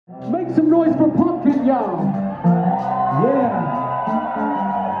Make some noise for Pumpkin, y'all. Yeah.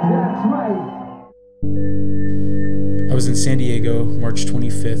 That's right. I was in San Diego, March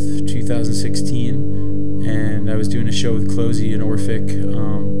 25th, 2016, and I was doing a show with Closey and Orphic,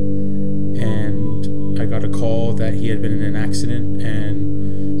 and I got a call that he had been in an accident,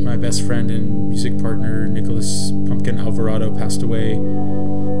 and my best friend and music partner, Nicholas Pumpkin Alvarado, passed away.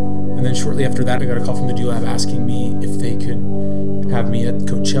 And then shortly after that, I got a call from the D-Lab asking me if they could have me at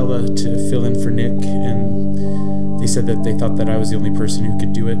Coachella to fill in for Nick, and they said that they thought that I was the only person who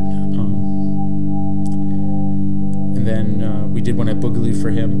could do it. And then we did one at Boogaloo for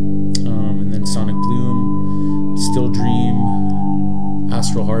him, and then Sonic Bloom, Still Dream,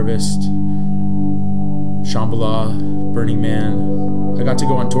 Astral Harvest, Shambhala, Burning Man. I got to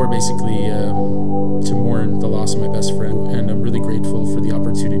go on tour basically to mourn the loss of my best friend, and I'm really grateful for the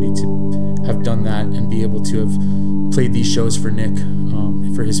opportunity to have done that and be able to have played these shows for Nick,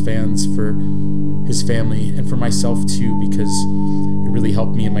 for his fans, for his family, and for myself too, because it really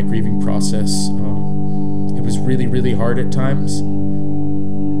helped me in my grieving process. It was really, really hard at times,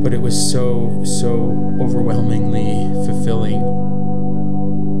 but it was so, so overwhelmingly fulfilling.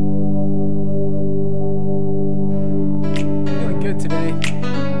 Feeling good today.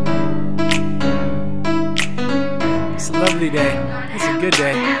 It's a lovely day. It's a good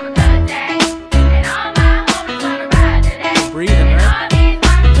day. We're breathing, right?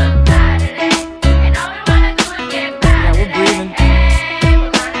 Yeah, we're breathing.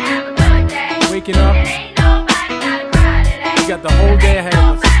 Waking up. We got the whole day ahead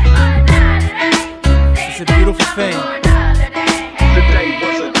of us. It's a beautiful thing.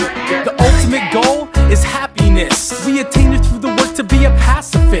 The ultimate goal is happiness. We attain it through the work to be a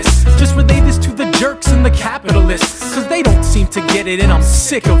pacifist. Just relay this to the jerks and the capitalists, cause they don't seem to get it and I'm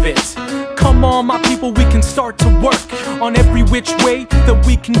sick of it. Come on my people, we can start to work on every which way that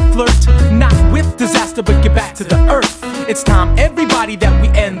we can flirt. Not with disaster but get back to the earth. It's time everybody that we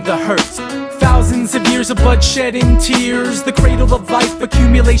end the hurt. Thousands of years of bloodshed and tears, the cradle of life,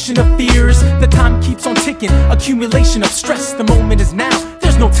 accumulation of fears. The time keeps on ticking, accumulation of stress. The moment is now,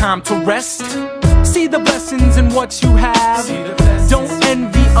 there's no time to rest. See the blessings in what you have. Don't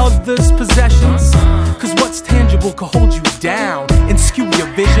envy others' possessions, cause what's tangible can hold you down and skew your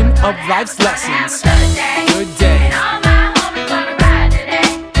vision of life's lessons. Good day.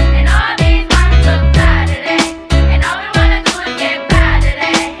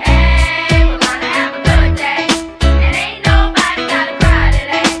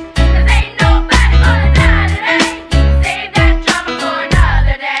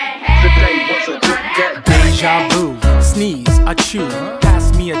 Sneeze, I chew,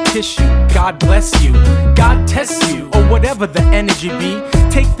 pass me a tissue. God bless you, God test you, or whatever the energy be.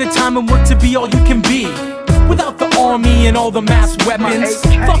 Take the time and work to be all you can be. Without the army and all the mass weapons,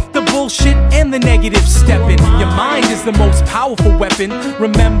 fuck the bullshit and the negative stepping. Your mind is the most powerful weapon.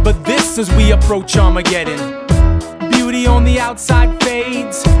 Remember this as we approach Armageddon. Beauty on the outside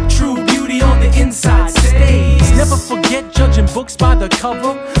fades, true beauty on the inside stays. Never forget judging books by the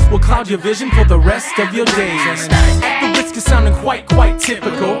cover will cloud your vision for the rest of your days. At the risk of sounding quite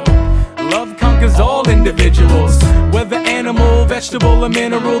typical, love conquers all individuals. Whether animal, vegetable, or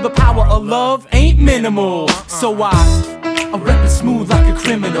mineral, the power of love ain't minimal. So I rep it smooth like a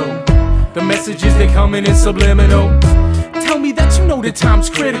criminal. The messages they coming in subliminal. Tell me that you know the time's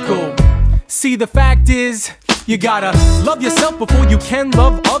critical. See, the fact is, you gotta love yourself before you can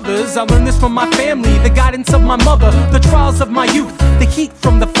love others. I learned this from my family, the guidance of my mother, the trials of my youth, the heat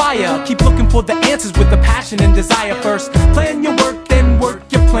from the fire. Keep looking for the answers with the passion and desire. First, plan your work, then work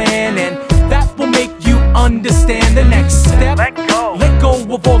your plan, and that will make you understand the next step. Let go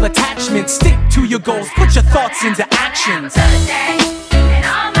of all attachments, stick to your goals, put your thoughts into actions. Good day.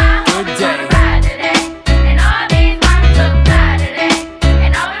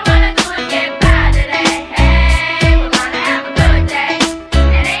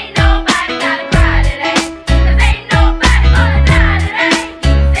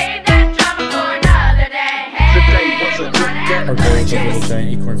 Our goal of the Little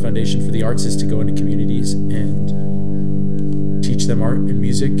Giant Acorn Foundation for the Arts is to go into communities and teach them art and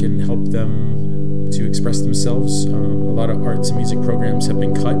music and help them to express themselves. A lot of arts and music programs have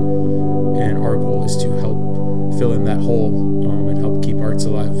been cut, and our goal is to help fill in that hole and help keep arts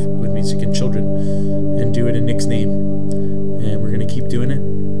alive with music and children, and do it in Nick's name. And we're going to keep doing it.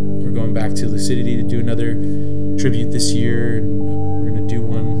 We're going back to Lucidity to do another tribute this year, and we're going to do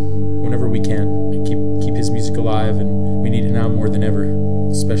one whenever we can and keep his music alive. And we need it now more than ever,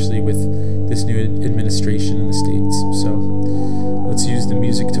 especially with this new administration in the States. So let's use the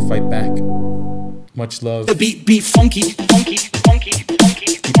music to fight back. Much love. The beat be funky, funky, funky,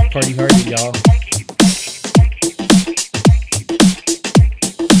 funky, funky. Party hardy, y'all.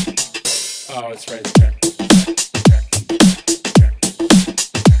 Oh, it's right there.